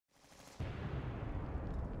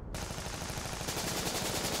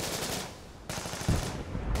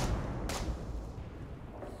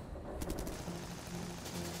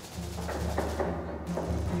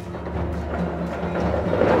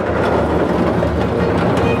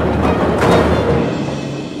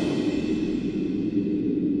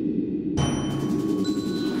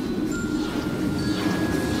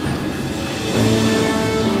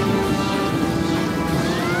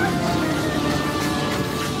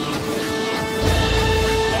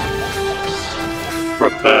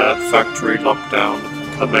Prepare factory lockdown.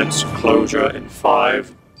 Commence closure in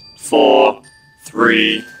 5, 4,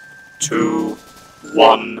 3, 2,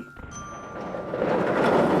 1.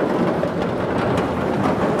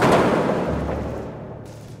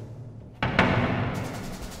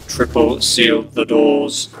 Triple seal the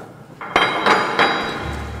doors.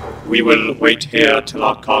 We will wait here till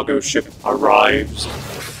our cargo ship arrives.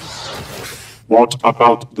 What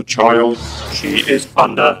about the child? She is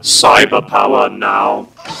under cyber power now.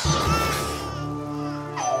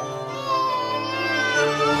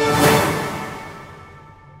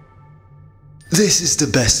 This is the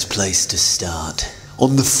best place to start,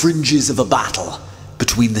 on the fringes of a battle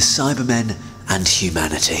between the Cybermen and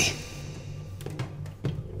humanity.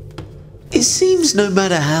 It seems no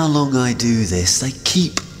matter how long I do this, they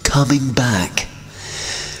keep coming back.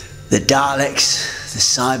 The Daleks, the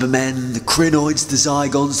Cybermen, the Krynoids, the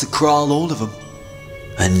Zygons, the Kral, all of them.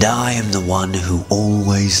 And I am the one who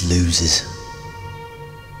always loses.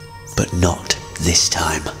 But not this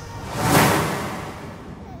time.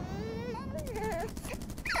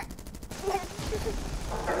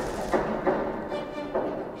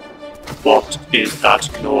 What is that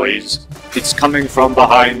noise? It's coming from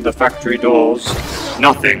behind the factory doors.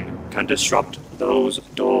 Nothing can disrupt those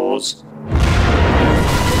doors.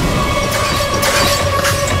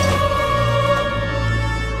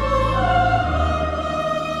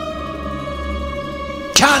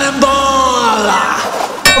 Cannonball!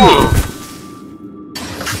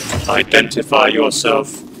 Identify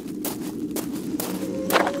yourself.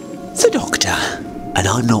 The Doctor, and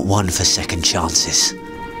I'm not one for second chances.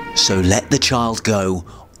 So let the child go,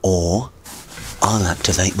 or I'll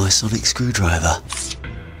activate my sonic screwdriver.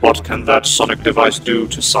 What can that sonic device do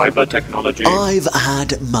to cyber technology? I've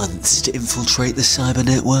had months to infiltrate the cyber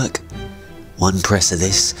network. One press of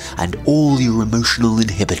this, and all your emotional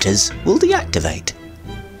inhibitors will deactivate.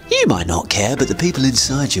 You might not care, but the people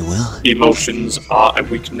inside you will. Emotions are a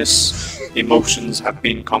weakness. Emotions have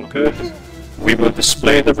been conquered. We will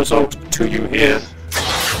display the result to you here.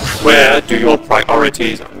 Where do your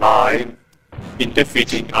priorities lie? In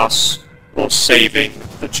defeating us or saving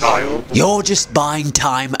the child? You're just buying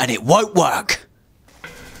time and it won't work.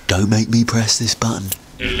 Don't make me press this button.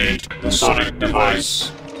 Delete the sonic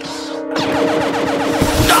device.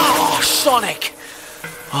 Oh, Sonic!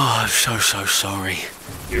 Oh, I'm so sorry.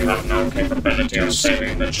 You have no capability of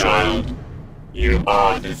saving the child. You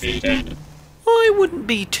are defeated. I wouldn't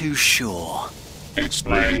be too sure.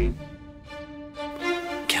 Explain.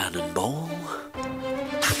 Cannonball.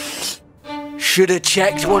 Should have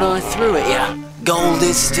checked what I threw at you. Gold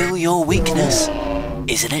is still your weakness,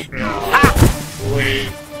 isn't it? Ah! We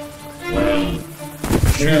will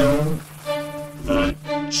kill the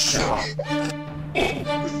child.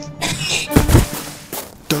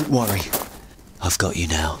 Don't worry. I've got you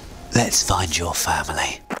now. Let's find your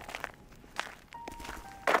family.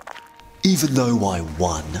 Even though I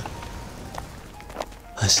won,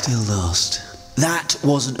 I still lost. That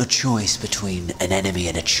wasn't a choice between an enemy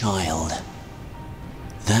and a child.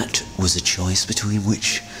 That was a choice between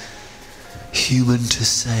which human to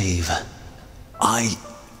save. I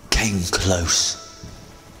came close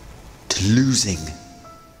to losing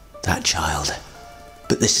that child.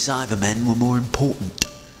 But the Cybermen were more important.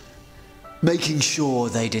 Making sure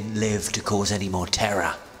they didn't live to cause any more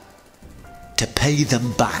terror. To pay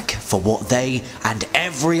them back for what they and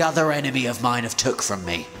every other enemy of mine have took from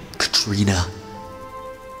me. Katrina,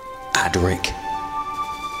 Adric,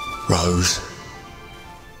 Rose,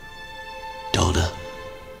 Donna.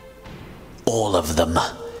 All of them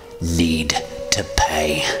need to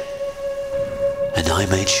pay. And I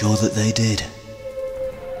made sure that they did.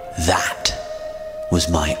 That was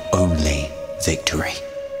my only victory.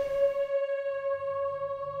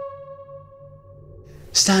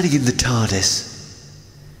 Standing in the TARDIS,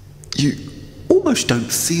 you almost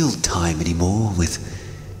don't feel time anymore with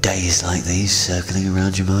days like these circling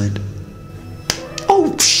around your mind.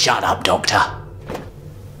 Oh, shut up, Doctor.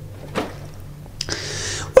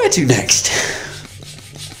 Where to next?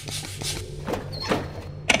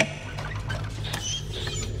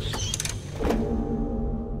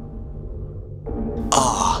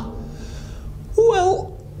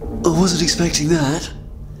 Well, I wasn't expecting that.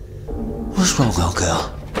 What's wrong, old girl?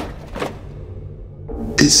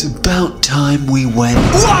 It's about time we went...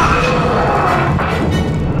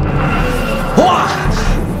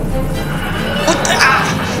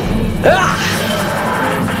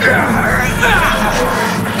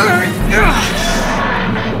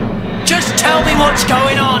 Just tell me what's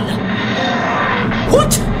going on!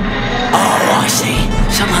 What? Oh, I see.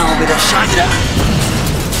 Somehow a bit of sight.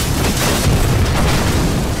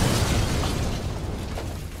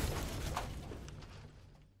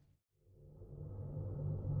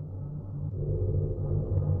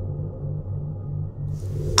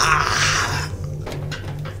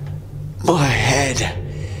 head.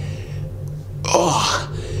 Oh,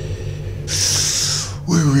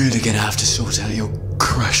 we're really gonna have to sort out your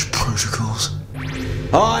crash protocols.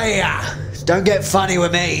 Oh yeah, don't get funny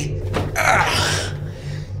with me.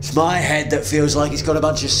 It's my head that feels like it's got a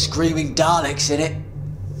bunch of screaming Daleks in it.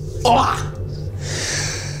 Oh.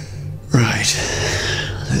 Right,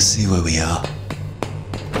 let's see where we are.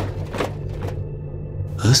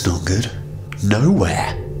 That's not good.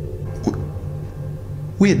 Nowhere.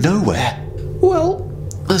 We're nowhere. Well,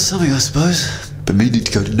 that's something I suppose. Been meaning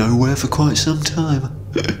to go to nowhere for quite some time.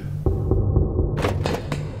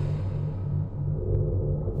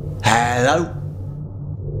 Hello?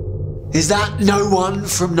 Is that no one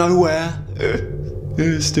from nowhere?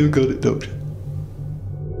 Still got it, Doctor.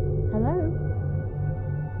 Hello?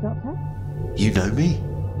 Doctor? You know me?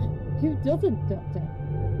 Who doesn't, Doctor?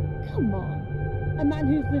 Come on. A man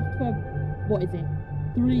who's lived for, what is it,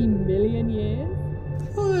 3 million years?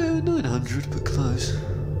 Well, 900, but close.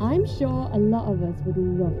 I'm sure a lot of us would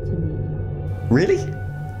love to meet you. Really?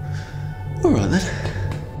 Alright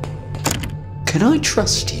then. Can I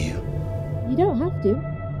trust you? You don't have to.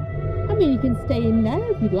 I mean, you can stay in there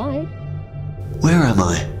if you'd like. Where am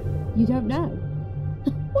I? You don't know.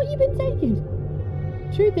 What you been taking?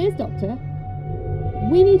 Truth is, Doctor,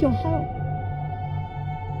 we need your help.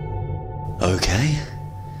 Okay.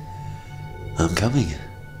 I'm coming.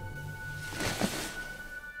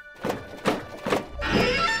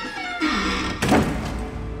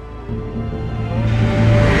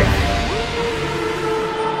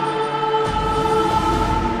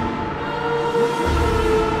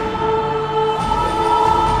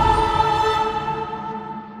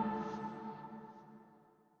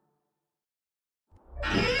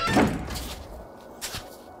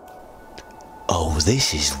 Oh,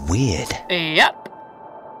 this is weird. Yep.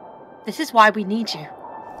 This is why we need you.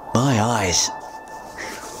 My eyes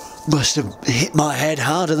must have hit my head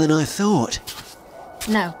harder than I thought.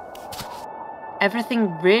 No.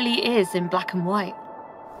 Everything really is in black and white.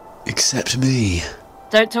 Except me.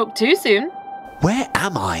 Don't talk too soon. Where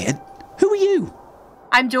am I and who are you?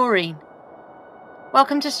 I'm Doreen.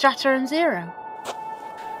 Welcome to Straterum 0.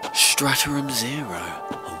 Straterum 0.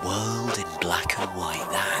 A world in black and white.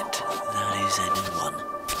 That is anyone.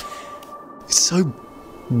 It's so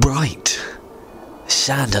bright.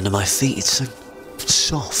 Sand under my feet, it's so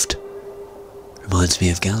soft. Reminds me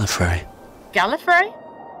of Gallifrey. Gallifrey?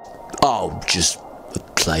 Oh, just a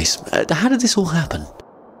place. How did this all happen?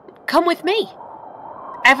 Come with me.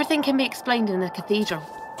 Everything can be explained in the cathedral.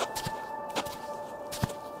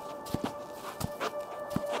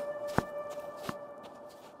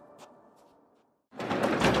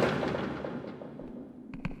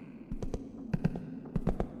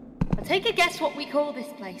 Take a guess what we call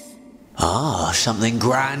this place. Ah, something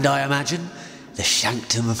grand, I imagine. The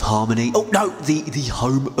Sanctum of Harmony. Oh, no, the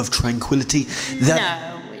Home of Tranquility.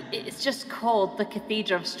 No, it's just called the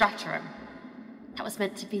Cathedral of Straterum. That was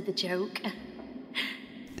meant to be the joke.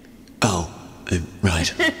 Oh,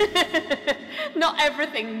 right. Not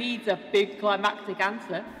everything needs a big climactic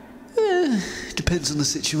answer. Depends on the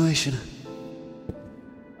situation.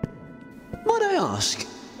 Might I ask,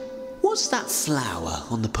 what's that flower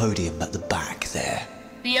on the podium at the back there?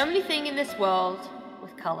 The only thing in this world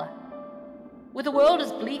with colour. With a world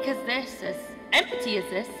as bleak as this, as empty as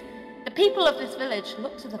this, the people of this village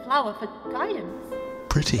look to the flower for guidance.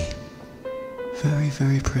 Pretty. Very,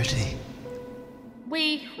 very pretty.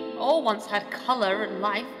 We all once had colour and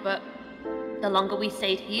life, but the longer we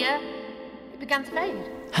stayed here, it began to fade.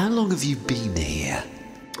 How long have you been here?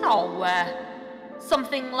 Oh,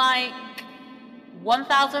 something like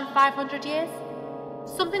 1,500 years?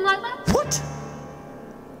 Something like that? What?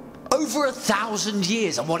 Over 1,000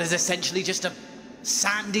 years on what is essentially just a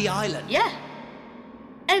sandy island? Yeah.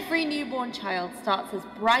 Every newborn child starts as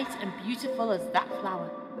bright and beautiful as that flower.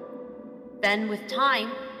 Then, with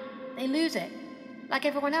time, they lose it, like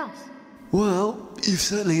everyone else. Well, you've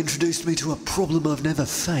certainly introduced me to a problem I've never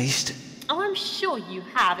faced. Oh, I'm sure you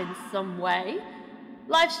have in some way.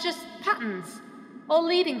 Life's just patterns, all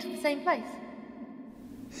leading to the same place.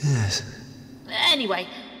 Yes. Anyway,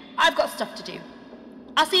 I've got stuff to do.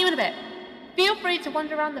 I'll see you in a bit. Feel free to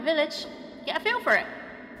wander around the village, get a feel for it.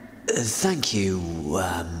 Thank you,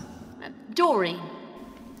 Doreen.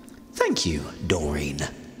 Thank you, Doreen.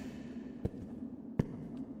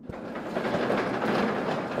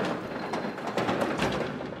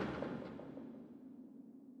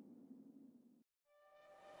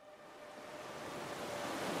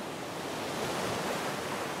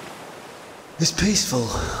 It's peaceful,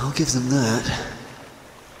 I'll give them that.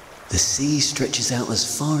 The sea stretches out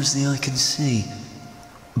as far as the eye can see.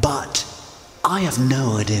 But I have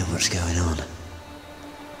no idea what's going on.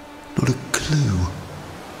 Not a clue.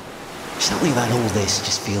 Something about all this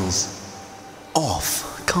just feels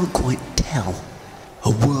off. I can't quite tell. A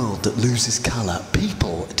world that loses colour.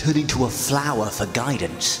 People turning to a flower for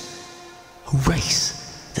guidance. A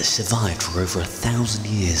race that survived for over 1,000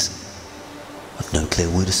 years. I've no clue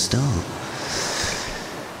where to start.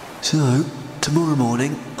 So, tomorrow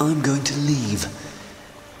morning, I'm going to leave.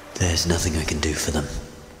 There's nothing I can do for them.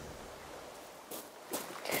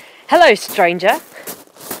 Hello, stranger.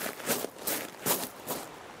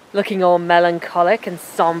 Looking all melancholic and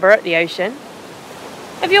sombre at the ocean.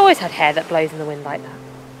 Have you always had hair that blows in the wind like that?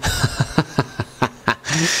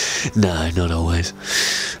 No, not always.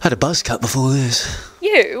 Had a buzz cut before this.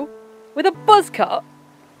 You? With a buzz cut?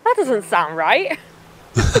 That doesn't sound right.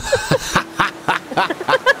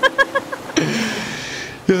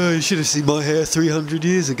 Oh, you should have seen my hair 300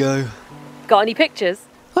 years ago. Got any pictures?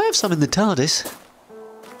 I have some in the TARDIS.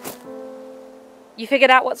 You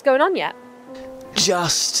figured out what's going on yet?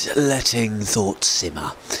 Just letting thoughts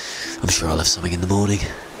simmer. I'm sure I'll have something in the morning.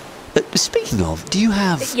 Speaking of, do you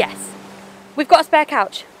have... Yes. We've got a spare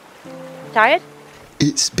couch. Tired?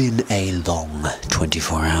 It's been a long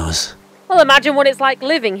 24 hours. Well, imagine what it's like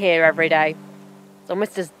living here every day. It's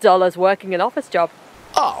almost as dull as working an office job.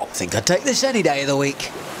 Oh, I think I'd take this any day of the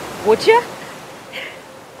week. Would you?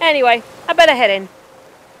 Anyway, I better head in.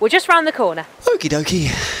 We're just round the corner. Okie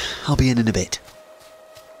dokie. I'll be in a bit.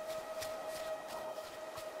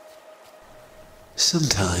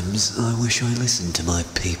 Sometimes I wish I listened to my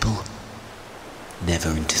people.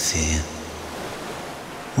 Never interfere.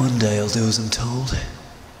 One day I'll do as I'm told.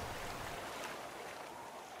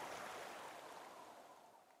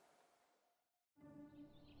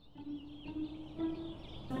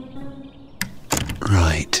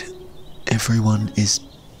 Right. Everyone is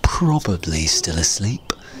probably still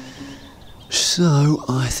asleep. So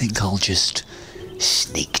I think I'll just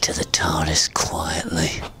sneak to the TARDIS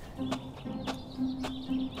quietly.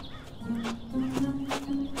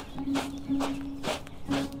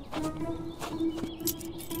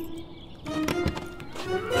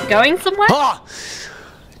 Going somewhere? Ah!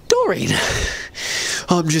 Doreen!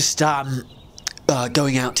 I'm just,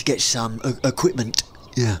 going out to get some equipment.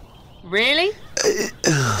 Yeah. Really?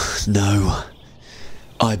 No.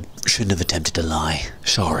 I shouldn't have attempted to lie.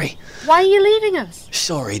 Sorry. Why are you leaving us?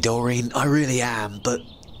 Sorry, Doreen. I really am, but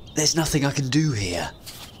there's nothing I can do here.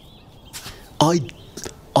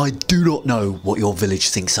 I do not know what your village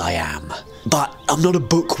thinks I am, but I'm not a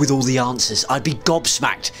book with all the answers. I'd be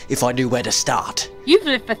gobsmacked if I knew where to start. You've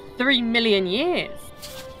lived for 3 million years.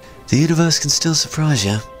 The universe can still surprise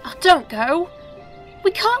you. Oh, don't go.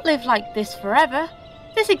 We can't live like this forever.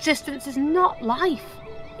 This existence is not life.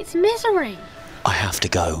 It's misery. I have to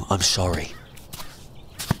go. I'm sorry.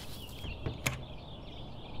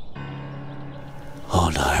 Oh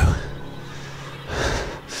no.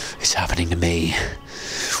 It's happening to me.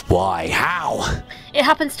 Why? How? It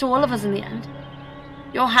happens to all of us in the end.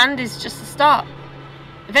 Your hand is just the start.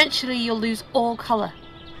 Eventually you'll lose all colour.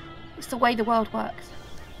 It's the way the world works.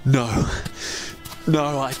 No.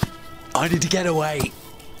 No, I need to get away.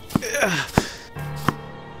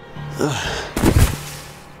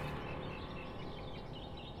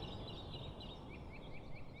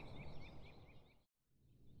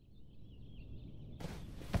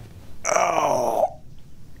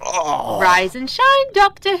 Rise and shine,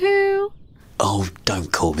 Doctor Who. Oh,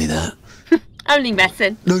 don't call me that. Only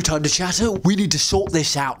messing. No time to chatter. We need to sort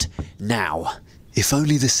this out now. If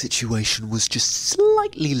only the situation was just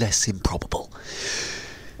slightly less improbable.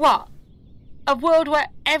 What? A world where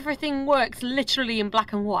everything works literally in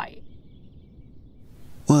black and white?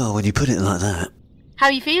 Well, when you put it like that, How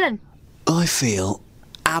are you feeling? I feel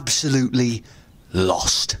absolutely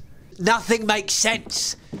lost. Nothing makes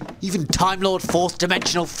sense. Even Time Lord fourth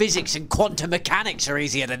dimensional physics and quantum mechanics are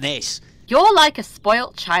easier than this. You're like a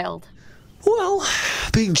spoilt child. Well,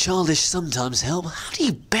 being childish sometimes help. How do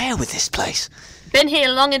you bear with this place? Been here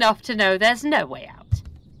long enough to know there's no way out.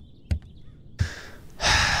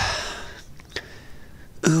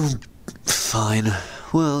 Oh, fine.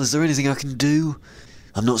 Well, is there anything I can do?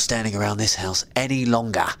 I'm not standing around this house any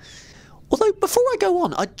longer. Although, before I go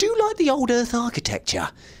on, I do like the old Earth architecture.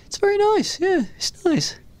 It's very nice, yeah, it's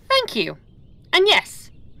nice. Thank you. And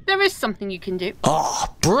yes, there is something you can do.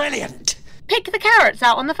 Oh, brilliant! Pick the carrots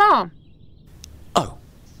out on the farm. Oh,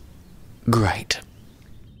 great.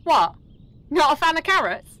 What? Not a fan of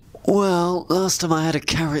carrots? Well, last time I had a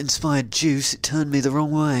carrot-inspired juice, it turned me the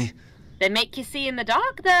wrong way. They make you see in the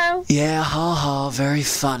dark, though. Yeah, ha-ha, very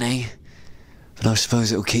funny. But I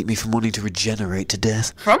suppose it'll keep me from wanting to regenerate to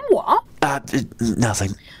death. From what?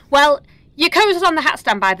 Nothing. Well, your coat is on the hat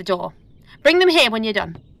stand by the door. Bring them here when you're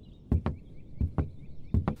done.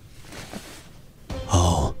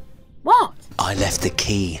 What? I left the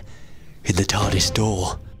key in the TARDIS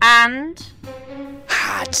door. And?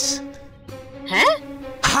 Hads. Huh?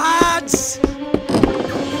 Hads!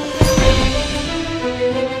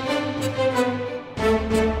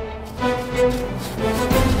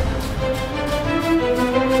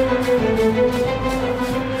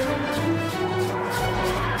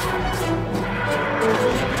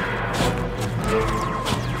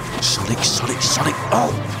 Sonic.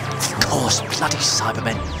 Oh, of course, bloody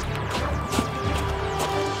Cybermen.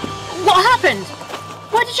 What happened?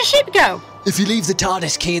 Where did your ship go? If you leave the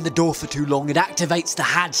TARDIS key in the door for too long, it activates the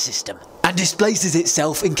HAD system and displaces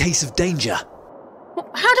itself in case of danger.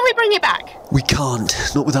 How do we bring it back? We can't,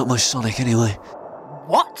 not without my Sonic anyway.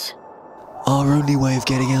 What? Our only way of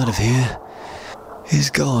getting out of here is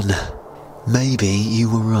gone. Maybe you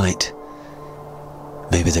were right.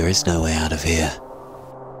 Maybe there is no way out of here.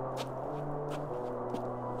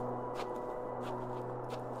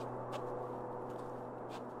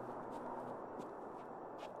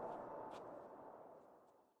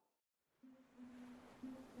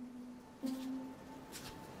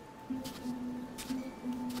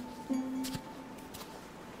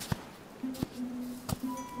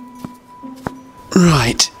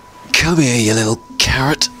 Right, come here, you little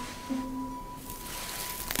carrot.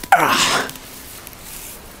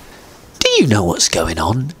 Do you know what's going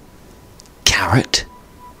on, carrot?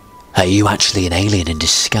 Are you actually an alien in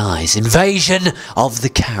disguise? Invasion of the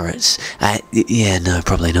carrots? Yeah, no,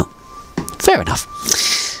 probably not. Fair enough.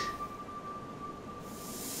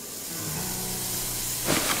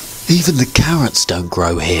 Even the carrots don't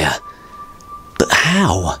grow here. But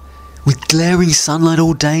how? With glaring sunlight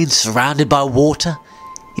all day and surrounded by water?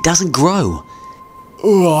 It doesn't grow.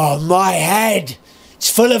 Oh, my head! It's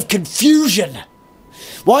full of confusion!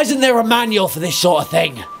 Why isn't there a manual for this sort of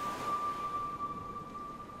thing?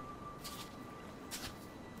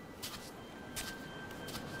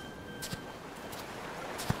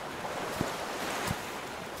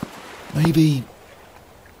 Maybe...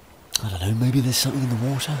 I don't know, maybe there's something in the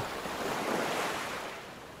water?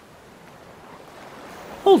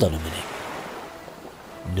 Hold on a minute.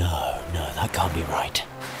 No, that can't be right.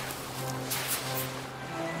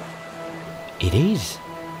 It is.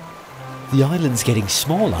 The island's getting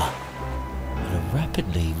smaller at a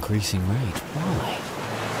rapidly increasing rate. Why?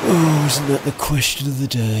 Oh, isn't that the question of the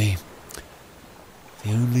day?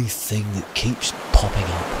 The only thing that keeps popping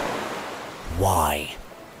up. Why?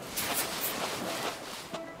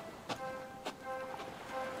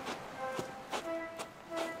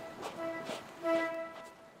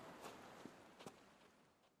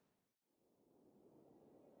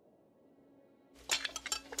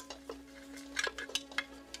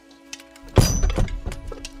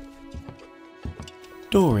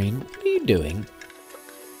 Doreen, what are you doing?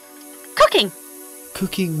 Cooking!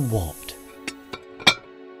 Cooking what?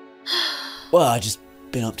 Well, I just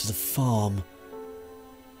been up to the farm.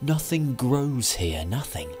 Nothing grows here,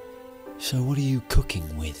 nothing. So what are you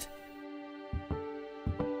cooking with?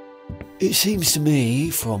 It seems to me,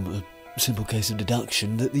 from a simple case of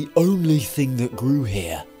deduction, that the only thing that grew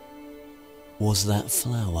here was that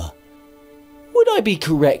flower. Would I be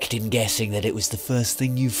correct in guessing that it was the first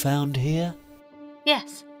thing you found here?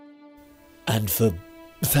 Yes. And for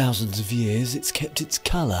thousands of years it's kept its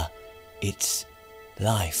colour, its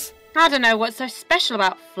life. I don't know what's so special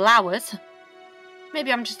about flowers.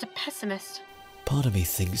 Maybe I'm just a pessimist. Part of me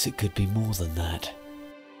thinks it could be more than that.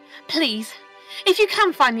 Please, if you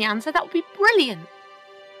can find the answer, that would be brilliant.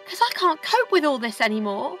 Because I can't cope with all this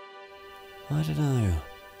anymore. I don't know.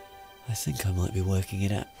 I think I might be working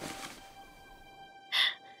it out.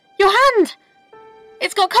 Your hand!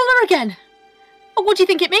 It's got colour again. What do you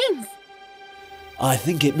think it means? I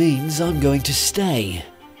think it means I'm going to stay.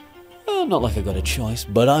 Well, not like I've got a choice,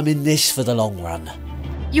 but I'm in this for the long run.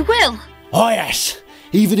 You will? Oh yes!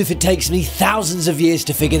 Even if it takes me thousands of years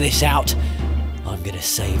to figure this out, I'm going to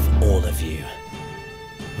save all of you.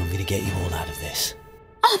 I'm going to get you all out of this.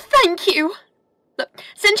 Oh, thank you! Look,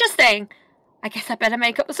 since you're staying, I guess I better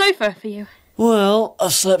make up the sofa for you. Well,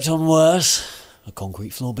 I've slept on worse. A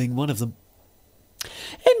concrete floor being one of them.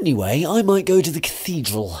 Anyway, I might go to the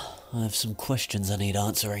cathedral. I have some questions I need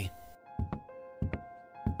answering.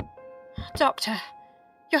 Doctor,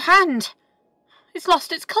 your hand. It's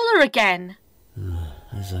lost its colour again.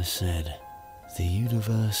 As I said, the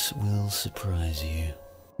universe will surprise you.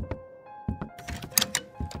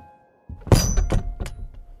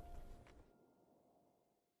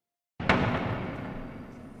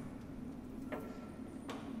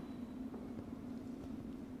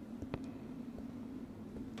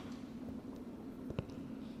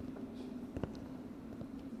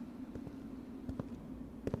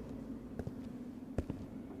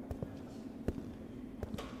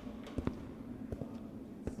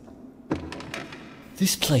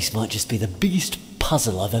 This place might just be the biggest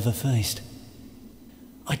puzzle I've ever faced.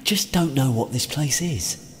 I just don't know what this place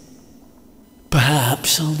is.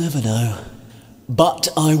 Perhaps I'll never know. But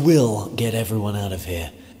I will get everyone out of here,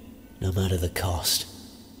 no matter the cost.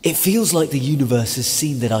 It feels like the universe has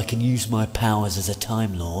seen that I can use my powers as a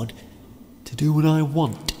Time Lord to do what I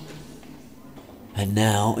want. And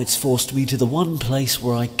now it's forced me to the one place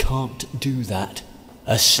where I can't do that.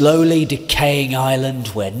 A slowly decaying island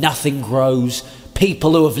where nothing grows,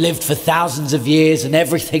 people who have lived for thousands of years and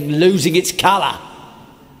everything losing its colour.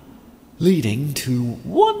 Leading to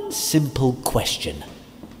one simple question.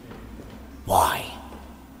 Why?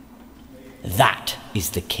 That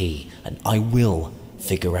is the key, and I will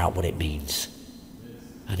figure out what it means.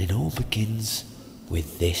 And it all begins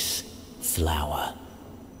with this flower.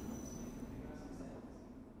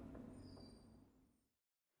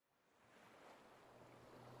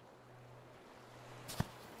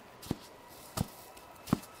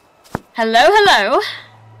 Hello, hello.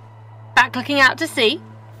 Back looking out to sea?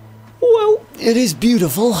 Well, it is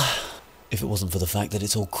beautiful. If it wasn't for the fact that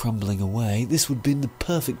it's all crumbling away, this would have been the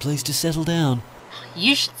perfect place to settle down.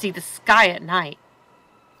 You should see the sky at night.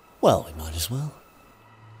 Well, we might as well.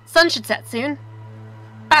 Sun should set soon.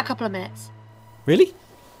 About a couple of minutes. Really?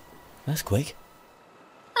 That's quick.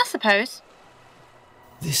 I suppose.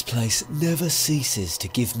 This place never ceases to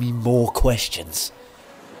give me more questions.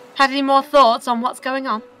 Had any more thoughts on what's going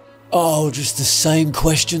on? Oh, just the same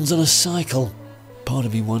questions on a cycle. Part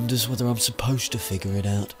of me wonders whether I'm supposed to figure it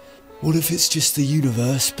out. What if it's just the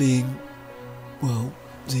universe being, well,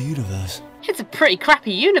 the universe? It's a pretty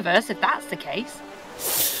crappy universe if that's the case.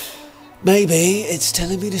 Maybe it's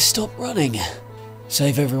telling me to stop running.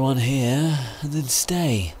 Save everyone here and then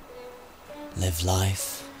stay. Live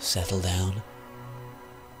life, settle down.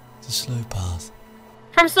 The slow path.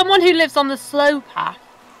 From someone who lives on the slow path,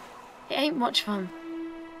 it ain't much fun.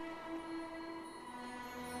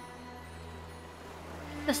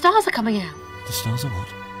 The stars are coming out. The stars are what?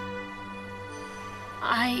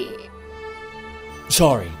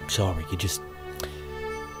 Sorry, you just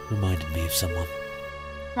reminded me of someone.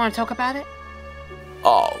 Want to talk about it?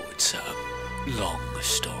 Oh, it's a long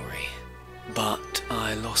story. But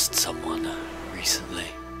I lost someone recently.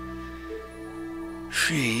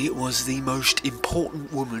 She was the most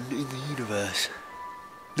important woman in the universe.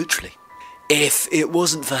 Literally. If it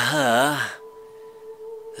wasn't for her,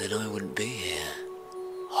 then I wouldn't be here.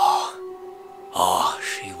 Oh,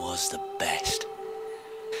 she was the best.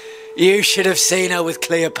 You should have seen her with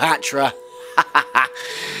Cleopatra.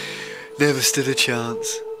 Never stood a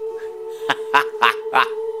chance.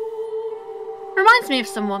 Reminds me of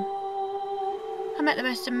someone. I met the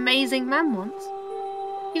most amazing man once.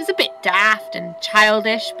 He was a bit daft and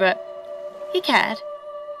childish, but he cared.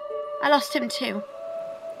 I lost him too.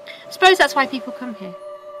 I suppose that's why people come here.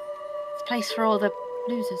 It's a place for all the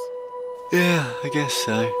losers. Yeah, I guess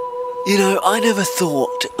so. You know, I never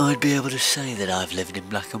thought I'd be able to say that I've lived in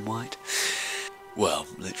black and white. Well,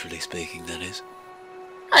 literally speaking, that is.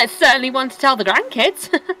 I certainly want to tell the grandkids.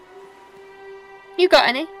 You got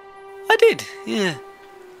any? I did, yeah.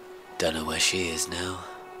 Don't know where she is now.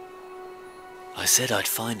 I said I'd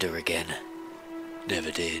find her again. Never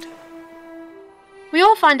did. We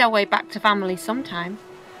all find our way back to family sometime.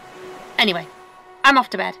 Anyway, I'm off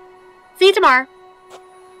to bed. See you tomorrow.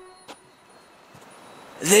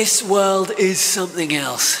 This world is something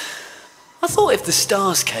else. I thought if the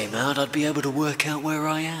stars came out, I'd be able to work out where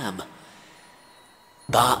I am.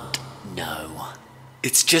 But no.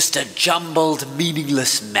 It's just a jumbled,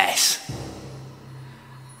 meaningless mess.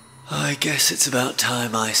 I guess it's about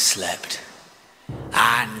time I slept.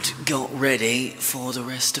 And got ready for the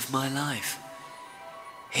rest of my life.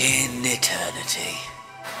 In eternity.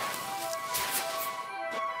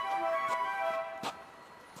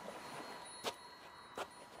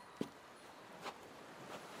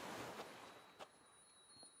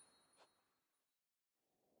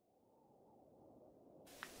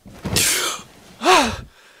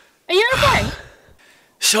 Are you okay?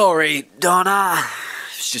 Sorry, Donna.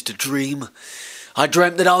 It's just a dream. I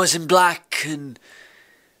dreamt that I was in black and...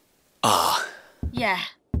 Yeah.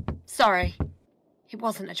 Sorry. It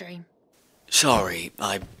wasn't a dream. Sorry,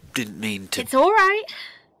 I didn't mean to... It's alright.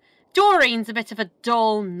 Doreen's a bit of a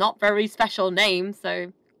dull, not very special name,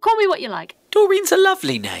 so call me what you like. Doreen's a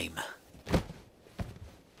lovely name.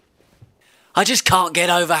 I just can't get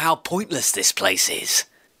over how pointless this place is.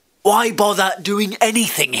 Why bother doing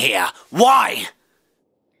anything here? Why?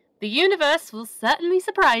 The universe will certainly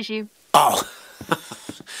surprise you. Oh,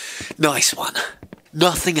 nice one.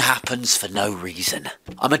 Nothing happens for no reason.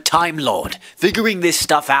 I'm a Time Lord. Figuring this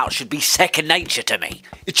stuff out should be second nature to me.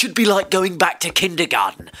 It should be like going back to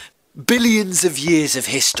kindergarten. Billions of years of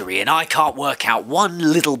history and I can't work out one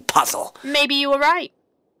little puzzle. Maybe you were right.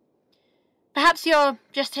 Perhaps you're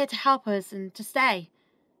just here to help us and to stay.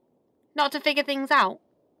 Not to figure things out.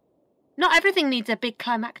 Not everything needs a big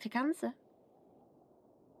climactic answer.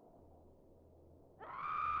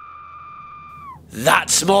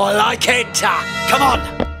 That's more like it! Come on!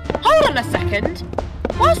 Hold on a second.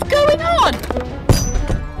 What's going on?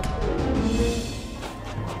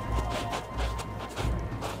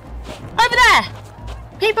 Over there!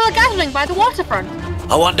 People are gathering by the waterfront.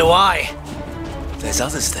 I wonder why. There's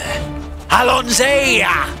others there.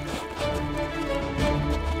 Alonzea!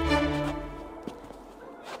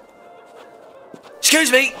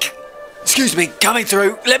 Excuse me, coming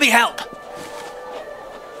through. Let me help.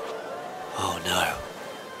 Oh no.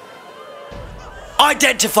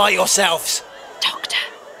 Identify yourselves! Doctor,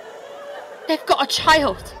 they've got a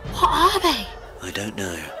child. What are they? I don't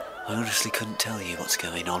know. I honestly couldn't tell you what's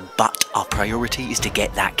going on, but our priority is to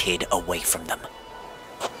get that kid away from them.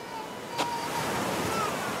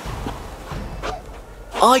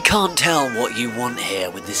 I can't tell what you want here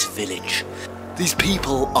with this village. These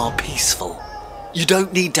people are peaceful. You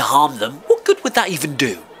don't need to harm them. What good would that even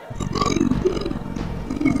do?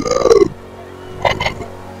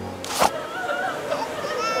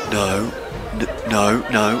 No.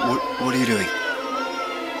 What are you doing?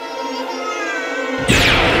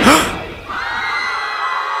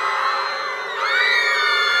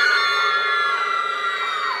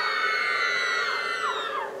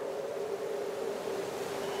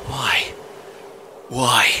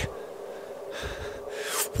 Why?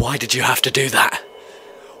 Why did you have to do that?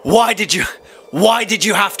 Why did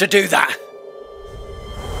you have to do that?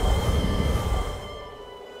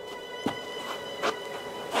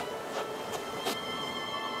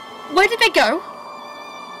 Where did they go?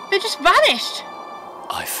 They just vanished.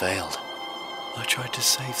 I failed. I tried to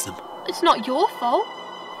save them. It's not your fault.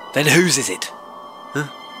 Then whose is it?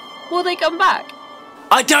 Will they come back?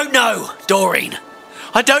 I don't know, Doreen.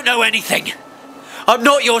 I don't know anything. I'm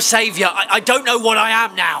not your saviour. I don't know what I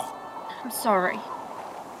am now. I'm sorry.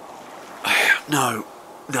 No,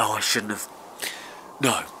 I shouldn't have.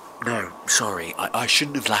 No, sorry. I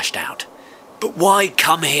shouldn't have lashed out. But why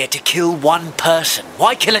come here to kill one person?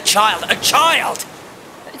 Why kill a child? A child!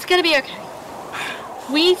 It's gonna be okay.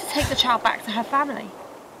 We need to take the child back to her family.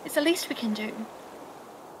 It's the least we can do.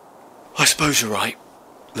 I suppose you're right.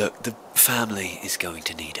 Look, the family is going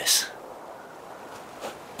to need us.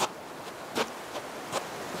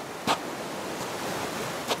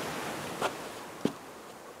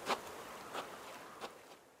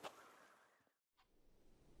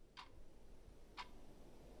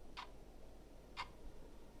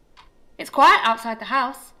 It's quiet outside the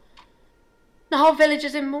house. The whole village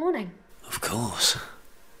is in mourning. Of course.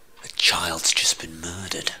 A child's just been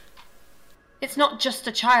murdered. It's not just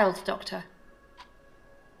a child, Doctor.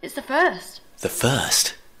 It's the first. The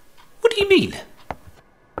first? What do you mean?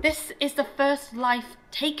 This is the first life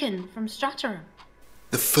taken from Straterum.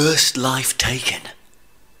 The first life taken?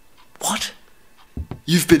 What?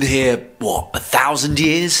 You've been here, 1,000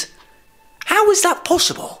 years? How is that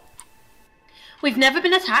possible? We've never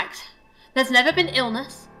been attacked. There's never been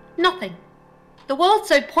illness. Nothing. The world's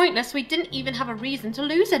so pointless we didn't even have a reason to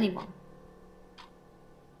lose anyone.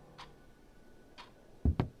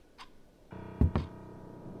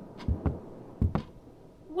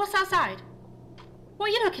 What's outside? What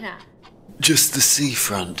are you looking at? Just the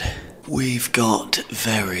seafront. We've got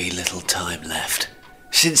very little time left.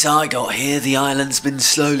 Since I got here, the island's been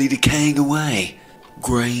slowly decaying away,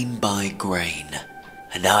 grain by grain.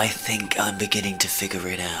 And I think I'm beginning to figure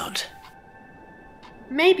it out.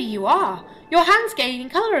 Maybe you are. Your hand's gaining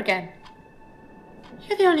colour again.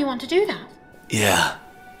 You're the only one to do that. Yeah,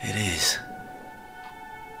 it is.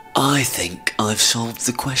 I think I've solved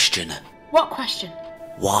the question. What question?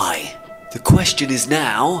 Why? The question is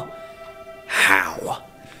now, how?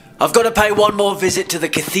 I've got to pay one more visit to the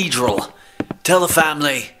cathedral. Tell the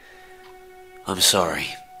family I'm sorry.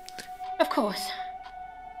 Of course.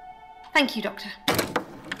 Thank you, Doctor.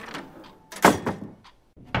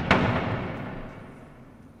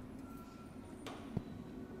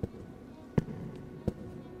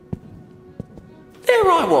 There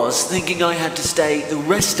I was, thinking I had to stay the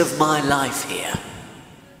rest of my life here.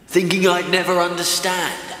 Thinking I'd never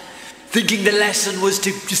understand. Thinking the lesson was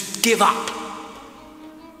to just give up.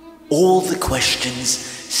 All the questions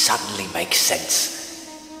suddenly make sense.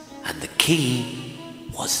 And the key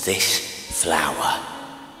was this flower.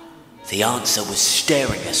 The answer was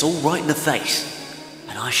staring us all right in the face.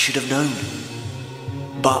 And I should have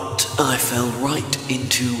known. But I fell right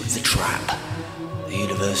into the trap. The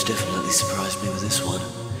universe definitely surprised me with this one.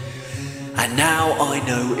 And now I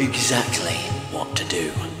know exactly what to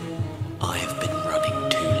do. I have been running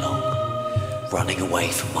too long. Running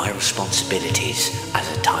away from my responsibilities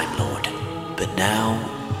as a Time Lord. But now,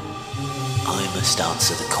 I must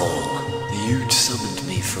answer the call. The Huge summoned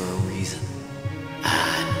me for a reason.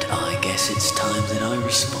 And I guess it's time that I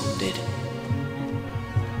responded.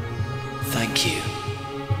 Thank you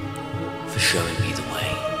for showing me the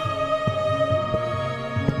way.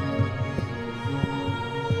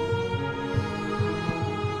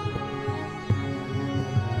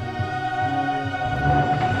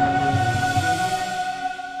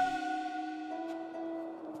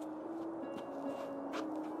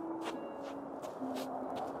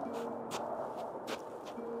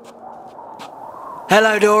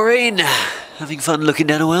 Hello, Doreen. Having fun looking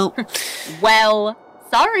down a well? Well,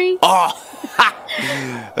 sorry. Oh,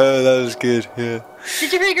 oh, that was good, yeah.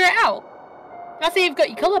 Did you figure it out? I see you've got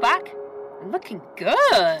your colour back. Looking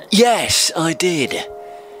good. Yes, I did.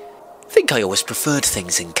 I think I always preferred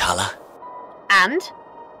things in colour. And?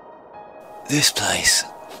 This place,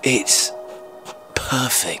 it's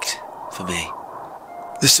perfect for me.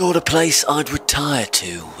 The sort of place I'd retire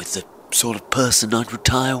to with the sort of person I'd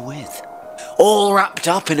retire with. All wrapped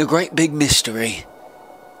up in a great big mystery.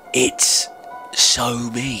 It's so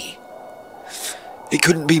me. It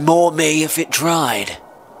couldn't be more me if it tried.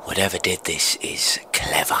 Whatever did this is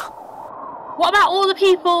clever. What about all the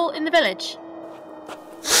people in the village?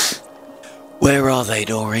 Where are they,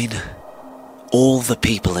 Doreen? All the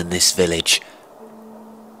people in this village.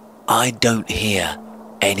 I don't hear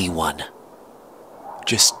anyone.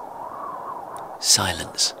 Just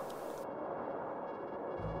silence.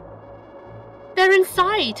 They're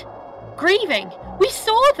inside, grieving. We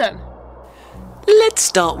saw them. Let's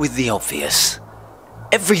start with the obvious.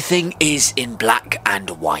 Everything is in black and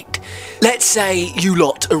white. Let's say you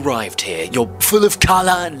lot arrived here. You're full of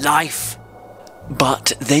colour and life.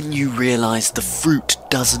 But then you realise the fruit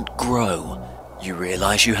doesn't grow. You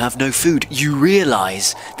realise you have no food. You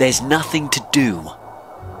realise there's nothing to do.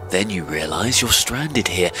 Then you realise you're stranded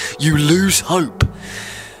here. You lose hope.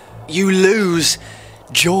 You lose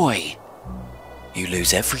joy. You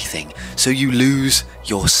lose everything, so you lose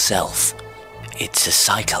yourself. It's a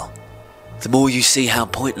cycle. The more you see how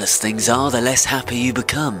pointless things are, the less happy you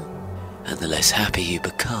become. And the less happy you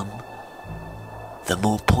become, the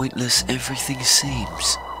more pointless everything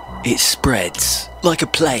seems. It spreads like a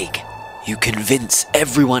plague. You convince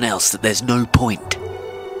everyone else that there's no point.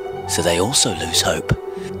 So they also lose hope,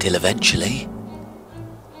 till eventually,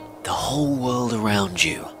 the whole world around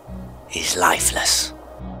you is lifeless.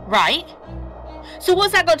 Right. So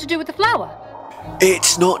what's that got to do with the flower?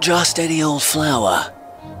 It's not just any old flower.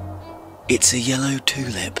 It's a yellow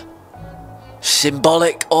tulip.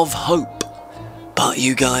 Symbolic of hope. But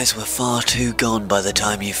you guys were far too gone by the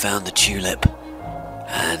time you found the tulip.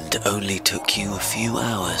 And only took you a few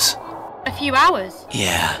hours. A few hours?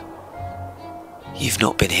 Yeah. You've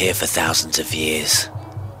not been here for thousands of years.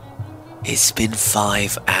 It's been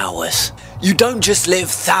 5 hours. You don't just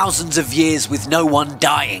live thousands of years with no one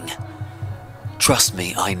dying. Trust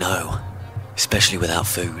me, I know. Especially without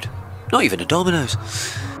food. Not even a Domino's.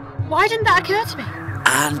 Why didn't that occur to me?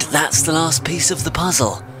 And that's the last piece of the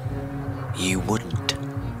puzzle. You wouldn't.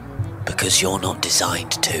 Because you're not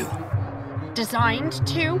designed to. Designed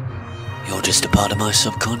to? You're just a part of my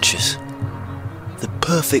subconscious. The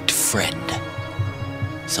perfect friend.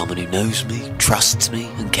 Someone who knows me, trusts me,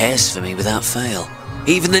 and cares for me without fail.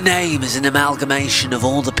 Even the name is an amalgamation of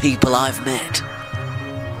all the people I've met.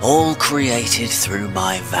 All created through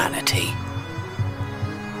my vanity.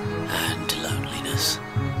 And loneliness.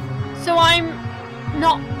 So I'm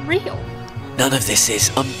not real? None of this is.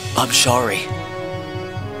 I'm sorry.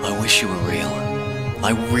 I wish you were real.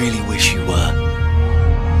 I really wish you were.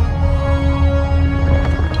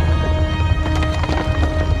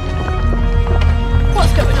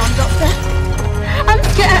 What's going on, Doctor? I'm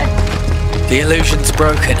scared. The illusion's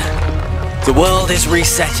broken. The world is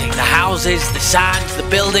resetting. The houses, the sand, the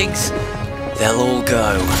buildings, they'll all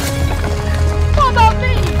go. What about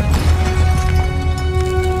me?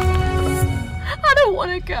 I don't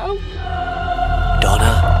want to go.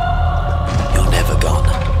 Donna, you're never gone.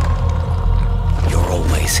 You're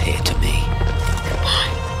always here to me.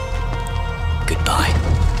 Goodbye. Goodbye.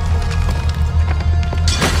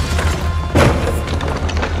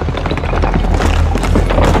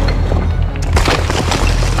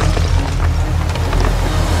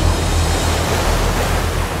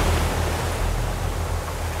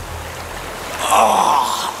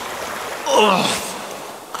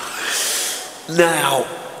 Now,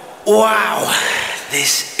 Wow,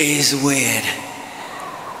 this is weird.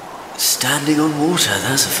 Standing on water,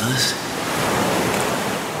 that's a first.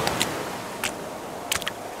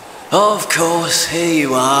 Of course, here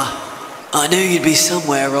you are. I knew you'd be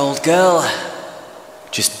somewhere, old girl.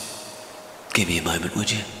 Just give me a moment, would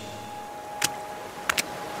you?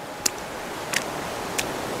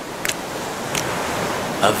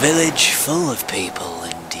 A village full of people,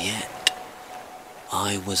 and yet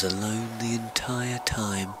I was alone the entire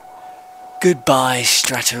time. Goodbye,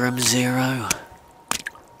 Straterum Zero.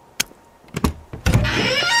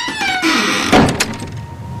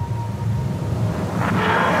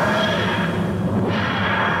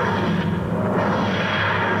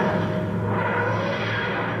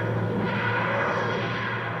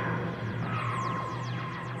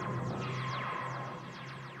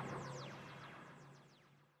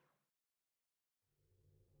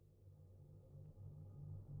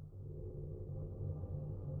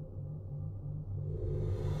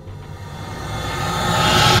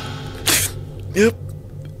 Yep.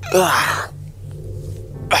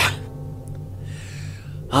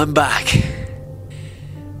 I'm back.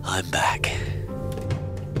 I'm back.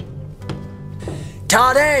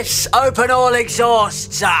 TARDIS, open all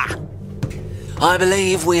exhausts! I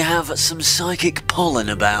believe we have some psychic pollen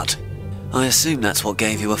about. I assume that's what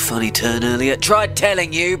gave you a funny turn earlier. Tried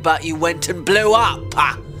telling you, but you went and blew up.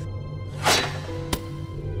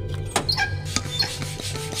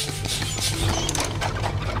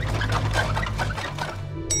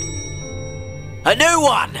 A new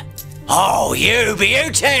one! Oh, you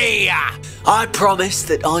beauty! I promise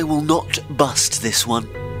that I will not bust this one.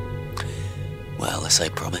 Well, I say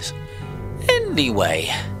promise.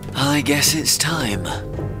 Anyway, I guess it's time.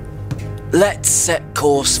 Let's set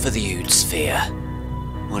course for the Ood Sphere.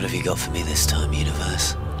 What have you got for me this time,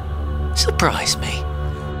 universe? Surprise me.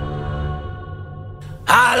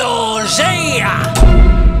 Allons-y!